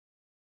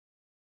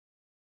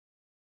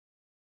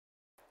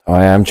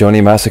I am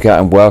Johnny Massacre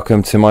and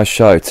welcome to my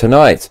show.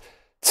 Tonight,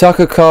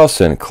 Tucker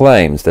Carlson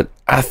claims that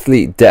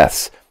athlete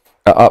deaths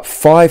are up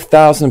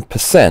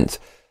 5,000%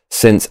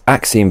 since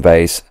vaccine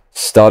base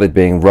started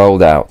being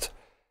rolled out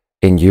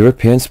in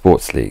European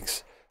sports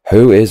leagues.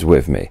 Who is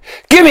with me?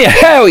 Give me a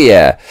hell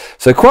yeah!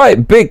 So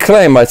quite big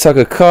claim by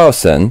Tucker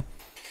Carlson.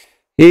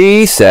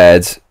 He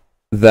said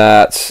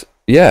that,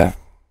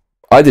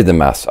 I did the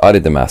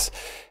maths.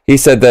 He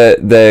said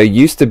that there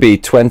used to be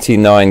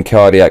 29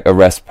 cardiac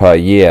arrests per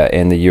year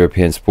in the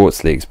European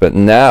sports leagues, but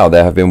now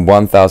there have been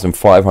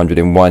 1,500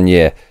 in 1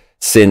 year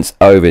since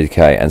Ovidk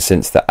and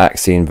since the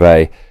Vaccine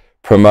Bay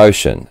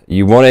promotion.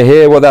 You want to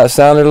hear what that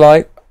sounded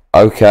like?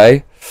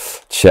 Okay,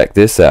 check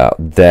this out.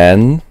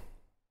 Then...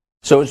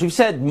 So as we've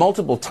said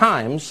multiple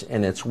times,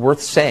 and it's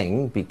worth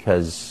saying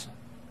because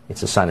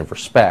it's a sign of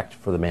respect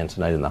for the man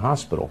tonight in the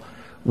hospital,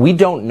 we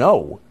don't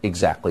know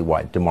exactly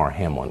why Damar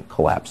Hamlin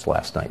collapsed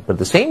last night. But at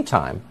the same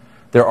time,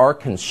 there are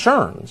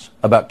concerns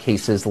about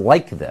cases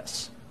like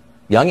this.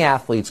 Young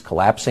athletes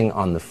collapsing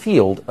on the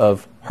field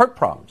of heart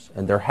problems.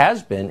 And there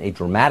has been a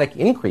dramatic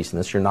increase in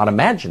this. You're not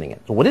imagining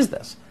it. So what is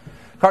this?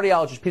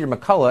 Cardiologist Peter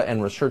McCullough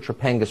and researcher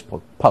Pangis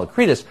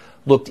Polycretis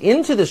looked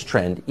into this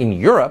trend in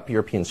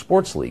European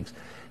sports leagues.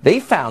 They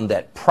found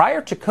that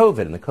prior to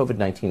COVID and the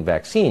COVID-19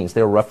 vaccines,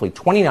 there were roughly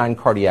 29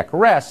 cardiac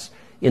arrests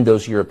in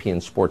those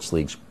European sports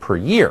leagues per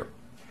year.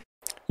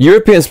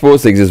 European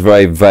sports leagues is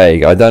very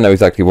vague. I don't know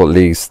exactly what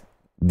leagues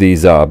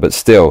these are, but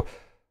still,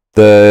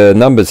 the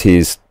numbers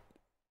he's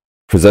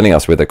presenting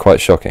us with are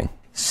quite shocking.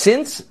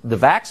 Since the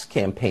Vax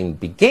campaign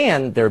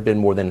began, there have been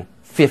more than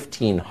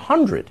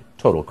 1,500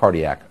 total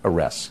cardiac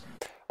arrests.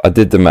 I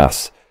did the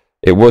maths.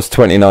 It was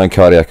 29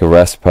 cardiac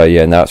arrests per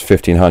year, now it's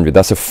 1,500.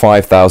 That's a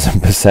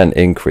 5,000%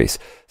 increase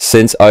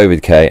since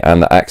Ovidk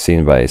and the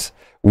vaccine base.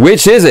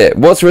 Which is it?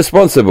 What's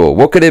responsible?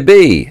 What could it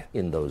be?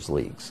 In those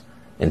leagues.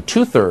 And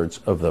 2/3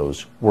 of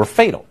those were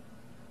fatal.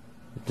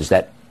 Does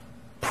that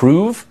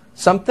prove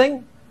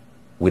something?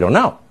 We don't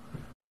know.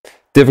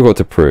 Difficult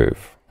to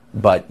prove.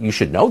 But you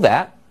should know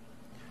that.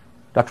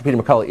 Dr. Peter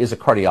McCullough is a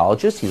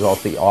cardiologist. He's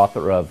also the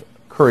author of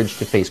Courage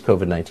to Face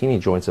COVID-19. He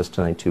joins us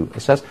tonight to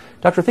assess.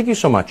 Doctor, thank you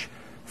so much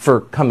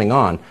for coming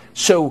on.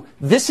 So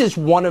this is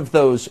one of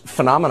those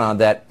phenomena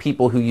that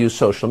people who use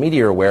social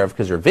media are aware of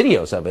because there are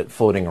videos of it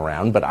floating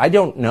around, but I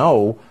don't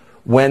know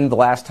when the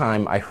last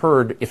time I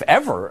heard, if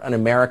ever, an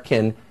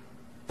American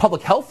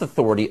public health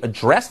authority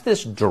address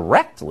this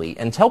directly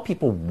and tell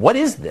people, what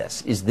is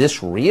this? Is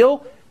this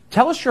real?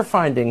 Tell us your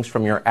findings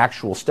from your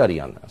actual study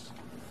on this.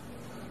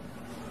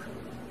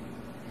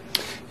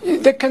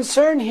 The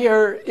concern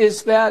here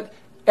is that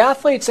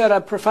athletes at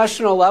a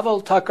professional level,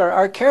 Tucker,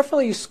 are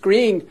carefully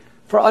screened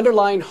for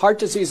underlying heart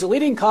disease. The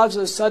leading cause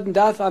of sudden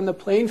death on the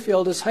playing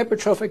field is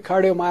hypertrophic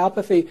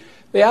cardiomyopathy.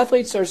 The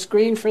athletes are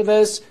screened for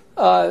this.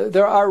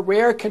 There are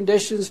rare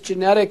conditions,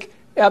 genetic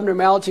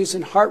abnormalities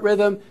in heart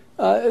rhythm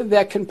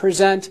that can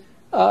present.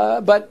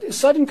 But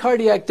sudden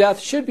cardiac death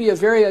should be a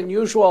very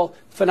unusual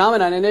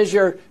phenomenon. And as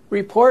your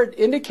report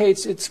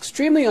indicates, it's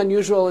extremely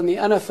unusual in the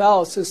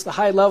NFL since the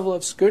high level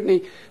of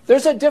scrutiny.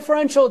 There's a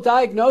differential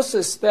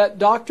diagnosis that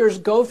doctors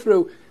go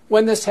through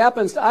when this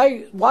happens.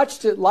 I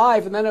watched it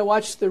live, and then I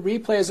watched the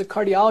replay as a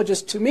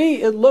cardiologist. To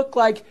me, it looked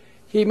like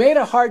he made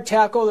a hard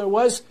tackle. There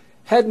was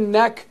head and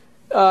neck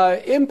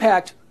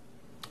impact,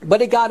 but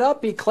he got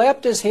up, he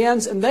clapped his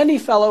hands, and then he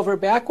fell over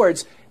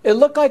backwards. It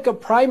looked like a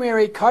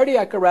primary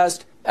cardiac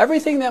arrest.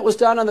 Everything that was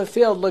done on the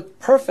field looked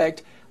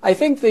perfect. I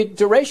think the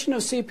duration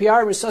of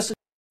CPR resuscitation.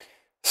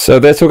 So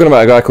they're talking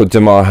about a guy called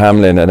Damar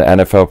Hamlin, an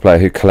NFL player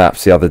who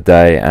collapsed the other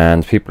day,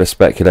 and people are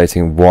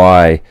speculating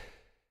why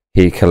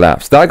he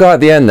collapsed. That guy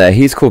at the end there,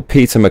 he's called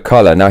Peter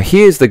McCullough. Now,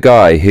 he is the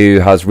guy who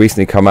has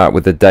recently come out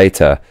with the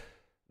data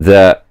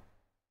that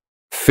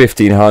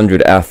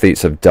 1,500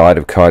 athletes have died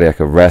of cardiac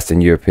arrest in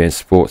European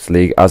Sports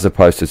League as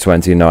opposed to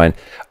 29.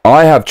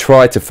 I have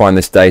tried to find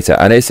this data,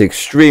 and it's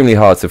extremely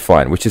hard to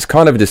find, which is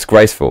kind of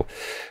disgraceful.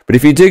 But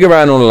if you dig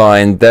around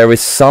online, there is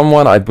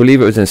someone, I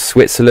believe it was in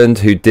Switzerland,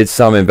 who did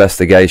some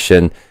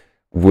investigation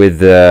with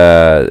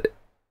the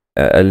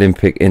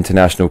Olympic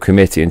International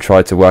Committee and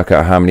tried to work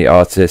out how many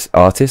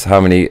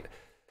how many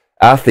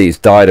athletes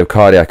died of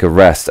cardiac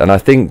arrest. And I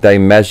think they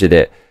measured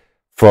it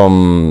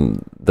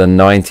from the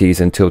 90s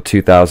until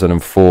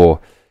 2004.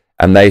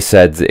 And they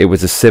said it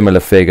was a similar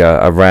figure,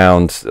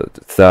 around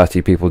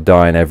 30 people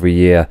dying every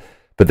year.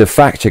 But the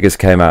fact checkers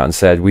came out and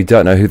said, we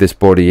don't know who this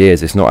body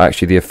is. It's not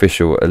actually the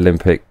official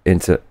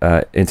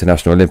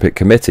International Olympic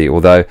Committee,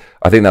 although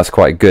I think that's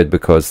quite good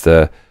because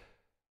the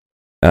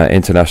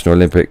International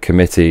Olympic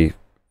Committee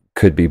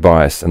could be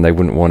biased and they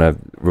wouldn't want to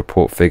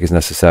report figures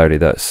necessarily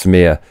that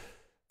smear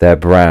their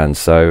brand.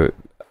 So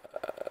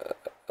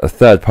a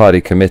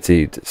third-party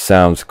committee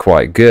sounds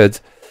quite good,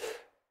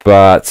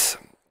 but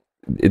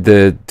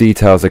the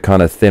details are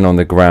kind of thin on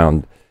the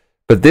ground.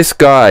 But this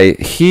guy,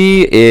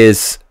 he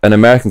is an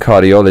American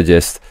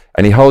cardiologist,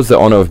 and he holds the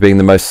honour of being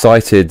the most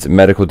cited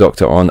medical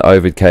doctor on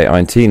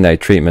COVID-19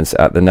 treatments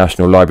at the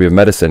National Library of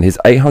Medicine. His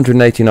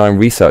 889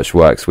 research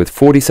works with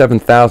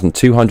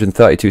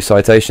 47,232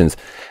 citations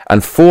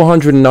and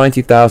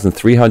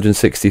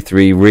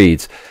 490,363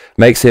 reads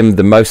makes him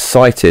the most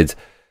cited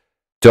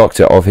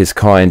doctor of his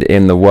kind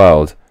in the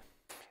world.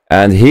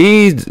 And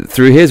he,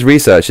 through his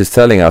research, is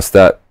telling us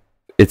that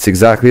it's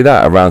exactly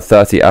that. Around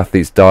 30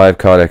 athletes die of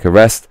cardiac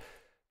arrest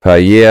per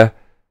year,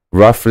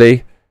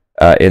 roughly,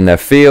 in their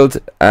field.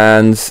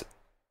 And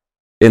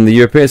in the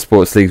European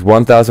sports leagues,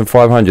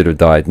 1,500 have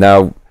died.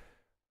 Now,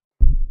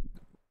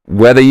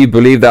 whether you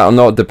believe that or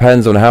not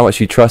depends on how much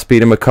you trust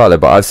Peter McCullough.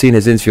 But I've seen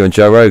his interview on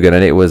Joe Rogan,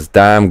 and it was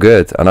damn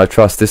good. And I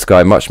trust this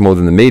guy much more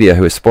than the media,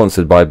 who is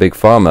sponsored by Big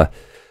Pharma.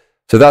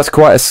 So that's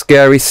quite a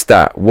scary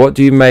stat. What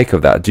do you make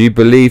of that? Do you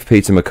believe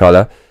Peter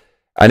McCullough?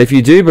 And if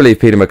you do believe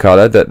Peter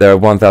McCullough that there are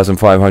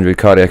 1,500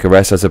 cardiac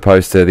arrests as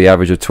opposed to the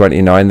average of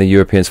 29 in the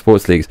European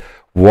sports leagues,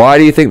 why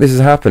do you think this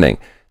is happening?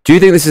 Do you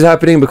think this is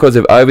happening because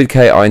of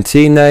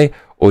COVID-19,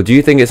 or do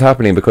you think it's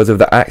happening because of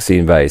the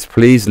vaccine phase?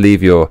 Please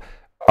leave your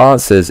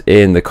answers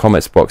in the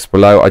comments box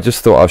below. I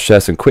just thought I'll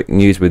share some quick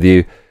news with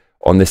you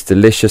on this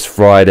delicious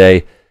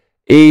Friday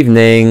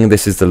evening.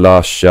 This is the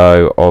last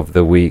show of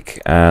the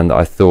week, and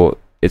I thought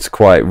it's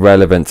quite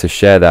relevant to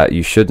share that.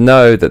 You should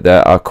know that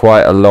there are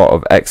quite a lot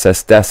of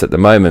excess deaths at the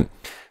moment.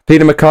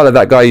 Peter McCullough,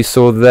 that guy you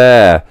saw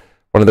there,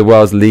 one of the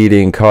world's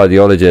leading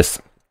cardiologists,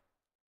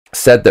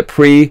 said that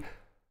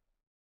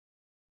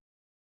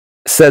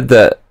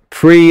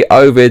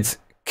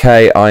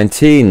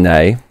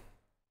pre-COVID-19,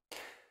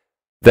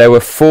 there were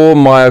 4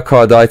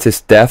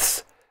 myocarditis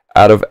deaths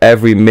out of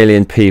every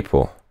million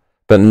people.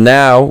 But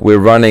now we're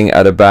running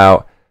at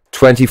about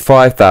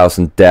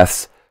 25,000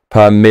 deaths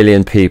per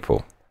million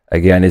people.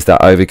 Again, is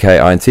that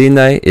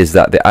COVID-19? Is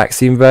that the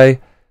vaccine?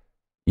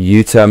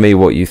 You tell me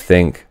what you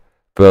think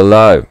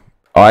below.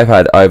 I've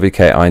had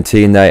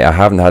COVID-19. I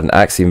haven't had an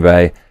vaccine,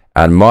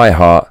 and my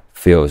heart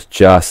feels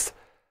just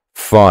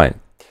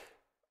fine.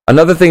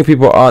 Another thing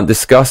people aren't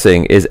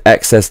discussing is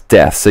excess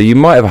deaths. So you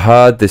might have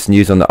heard this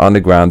news on the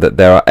underground that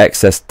there are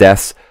excess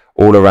deaths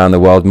all around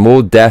the world,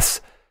 more deaths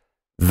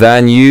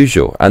than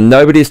usual. And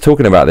nobody is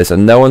talking about this,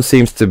 and no one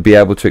seems to be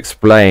able to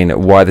explain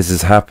why this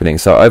is happening.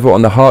 So over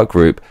on the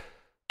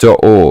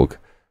heartgroup.org,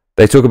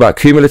 they talk about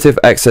cumulative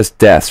excess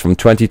deaths from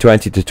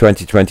 2020 to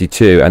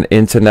 2022 and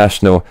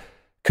international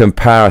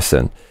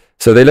comparison.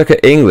 So they look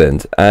at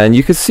England, and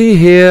you can see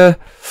here,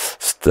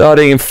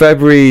 starting in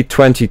February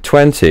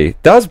 2020,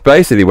 that's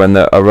basically when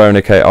the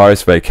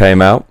Aronicate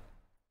came out.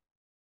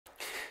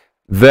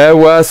 There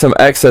were some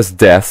excess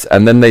deaths,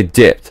 and then they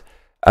dipped.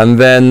 And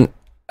then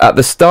at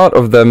the start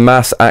of the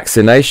mass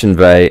vaccination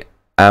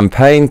and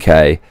pain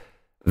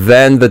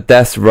then the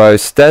deaths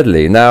rose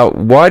steadily. Now,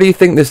 why do you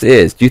think this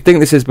is? Do you think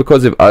this is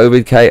because of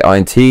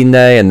COVID-19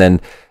 and then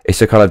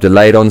it's a kind of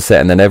delayed onset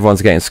and then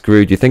everyone's getting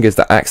screwed? Do you think it's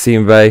the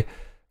vaccine?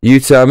 You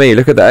tell me.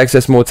 Look at the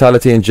excess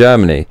mortality in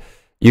Germany.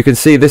 You can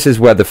see this is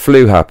where the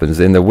flu happens.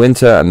 In the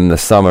winter and in the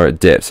summer it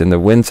dips. In the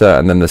winter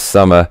and then the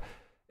summer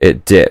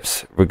it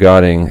dips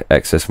regarding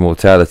excess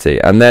mortality.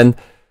 And then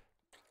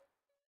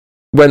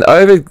when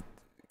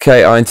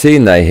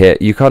COVID-19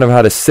 hit, you kind of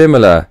had a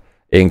similar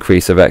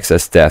increase of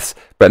excess deaths.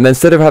 But then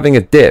instead of having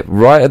a dip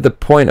right at the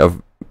point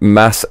of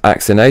mass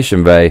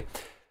vaccination, the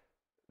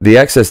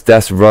excess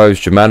deaths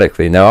rose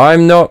dramatically. Now,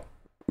 I'm not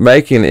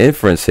making an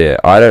inference here.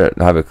 I don't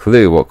have a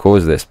clue what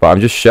caused this, but I'm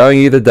just showing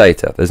you the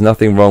data. There's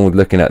nothing wrong with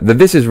looking at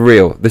this. Is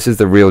real. This is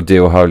the real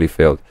deal,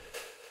 Holyfield.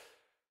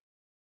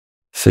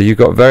 So you've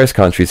got various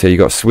countries here. You've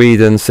got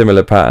Sweden,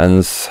 similar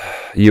patterns.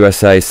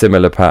 USA,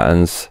 similar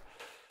patterns.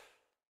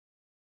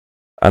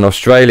 And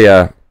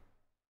Australia,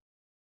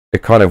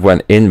 it kind of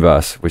went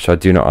inverse, which I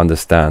do not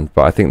understand.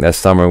 But I think their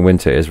summer and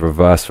winter is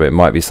reversed, so it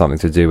might be something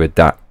to do with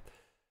that.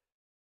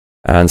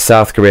 And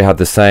South Korea had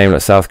the same.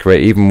 Like South Korea,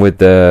 even with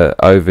the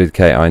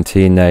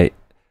COVID-19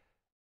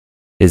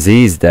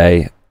 disease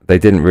day, they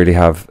didn't really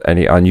have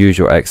any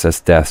unusual excess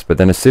deaths. But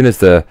then as soon as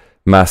the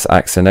mass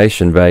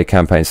vaccination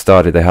campaign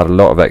started, they had a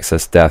lot of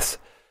excess deaths.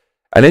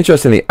 And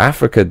interestingly,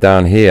 Africa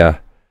down here,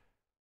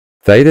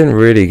 they didn't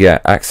really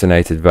get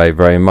vaccinated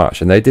very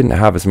much. And they didn't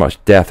have as much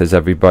death as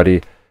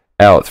everybody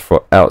else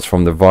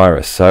from the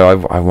virus.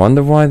 So I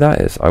wonder why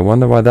that is.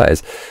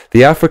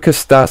 The Africa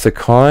stats are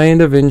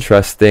kind of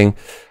interesting.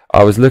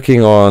 I was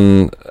looking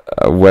on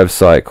a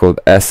website called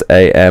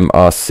samrc.az.za,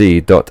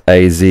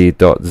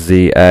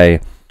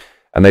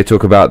 and they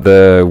talk about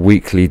the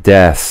weekly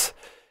deaths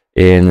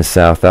in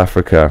South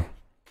Africa.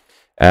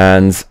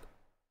 And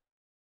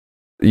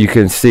you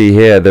can see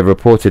here the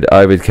reported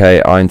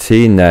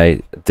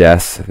COVID-19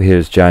 deaths.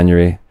 Here's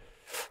January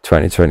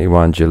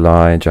 2021,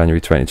 July, and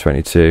January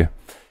 2022.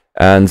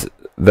 And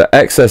the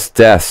excess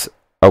deaths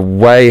are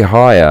way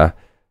higher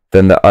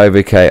than the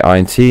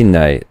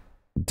COVID-19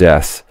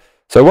 deaths.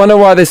 So I wonder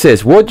why this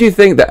is. What do you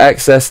think the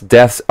excess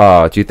deaths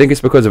are? Do you think it's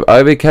because of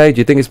OVK?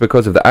 Do you think it's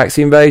because of the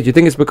vaccine? Do you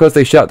think it's because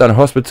they shut down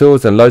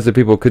hospitals and loads of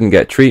people couldn't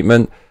get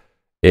treatment?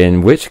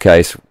 In which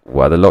case,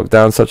 why the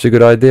lockdown such a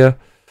good idea?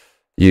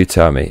 You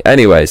tell me.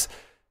 Anyways,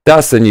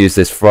 That's the news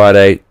this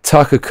Friday.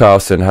 Tucker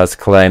Carlson has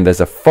claimed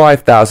there's a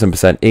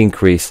 5,000%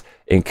 increase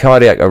in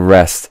cardiac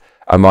arrest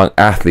among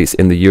athletes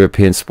in the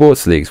European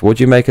sports leagues. What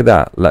do you make of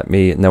that? Let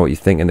me know what you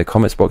think in the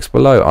comments box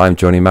below. I'm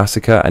Johnny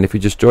Massacre, and if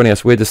you're just joining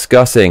us, we're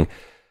discussing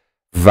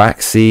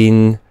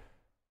vaccine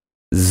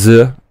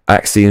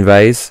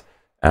vase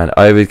and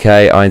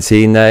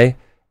OVK-19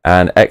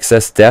 and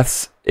excess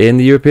deaths in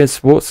the European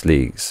sports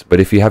leagues.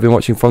 But if you have been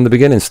watching from the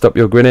beginning, stop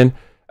your grinning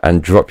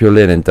and drop your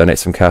linen, donate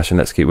some cash, and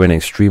let's keep winning.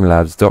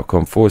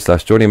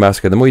 Streamlabs.com/Johnny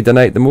Massacre. The more you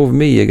donate, the more of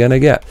me you're going to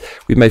get.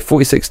 We've made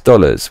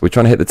 $46. We're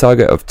trying to hit the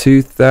target of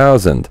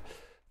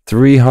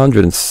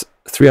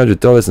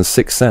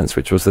 $2,300.06,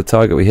 which was the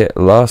target we hit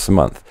last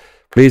month.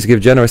 Please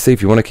give generously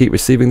if you want to keep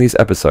receiving these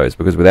episodes,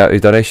 because without these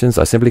donations,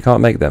 I simply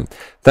can't make them.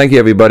 Thank you,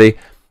 everybody.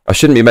 I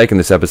shouldn't be making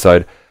this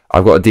episode.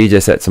 I've got a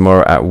DJ set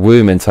tomorrow at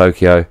Woom in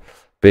Tokyo.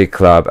 Big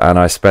club, and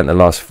I spent the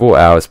last 4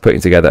 hours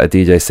putting together a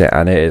DJ set,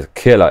 and it is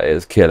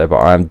killer, but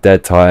I am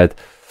dead tired.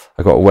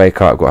 I've got to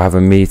wake up, I've got to have a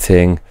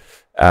meeting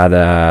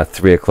at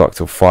 3 o'clock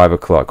till 5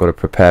 o'clock, got to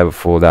prepare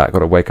before that,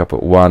 got to wake up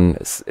at 1,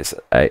 it's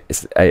 8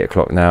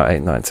 o'clock now,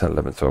 8, 9, 10,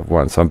 11, 12,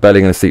 1, so I'm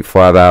barely going to sleep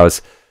 5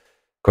 hours,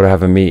 got to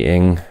have a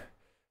meeting,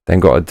 then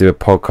got to do a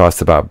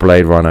podcast about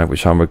Blade Runner,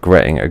 which I'm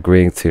regretting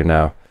agreeing to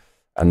now.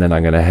 And then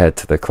I'm going to head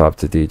to the club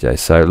to DJ.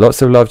 So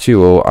lots of love to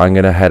you all. I'm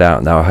going to head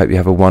out now. I hope you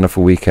have a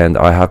wonderful weekend.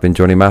 I have been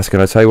Johnny Massacre.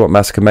 And I tell you what,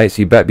 Massacre mates,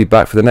 you better be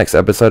back for the next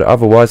episode.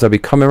 Otherwise, I'll be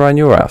coming around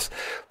your house.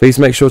 Please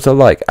make sure to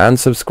like and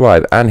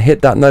subscribe and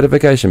hit that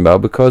notification bell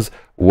because,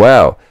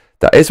 well,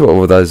 that is what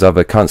all those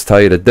other cunts tell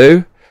you to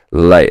do.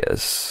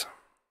 Laters.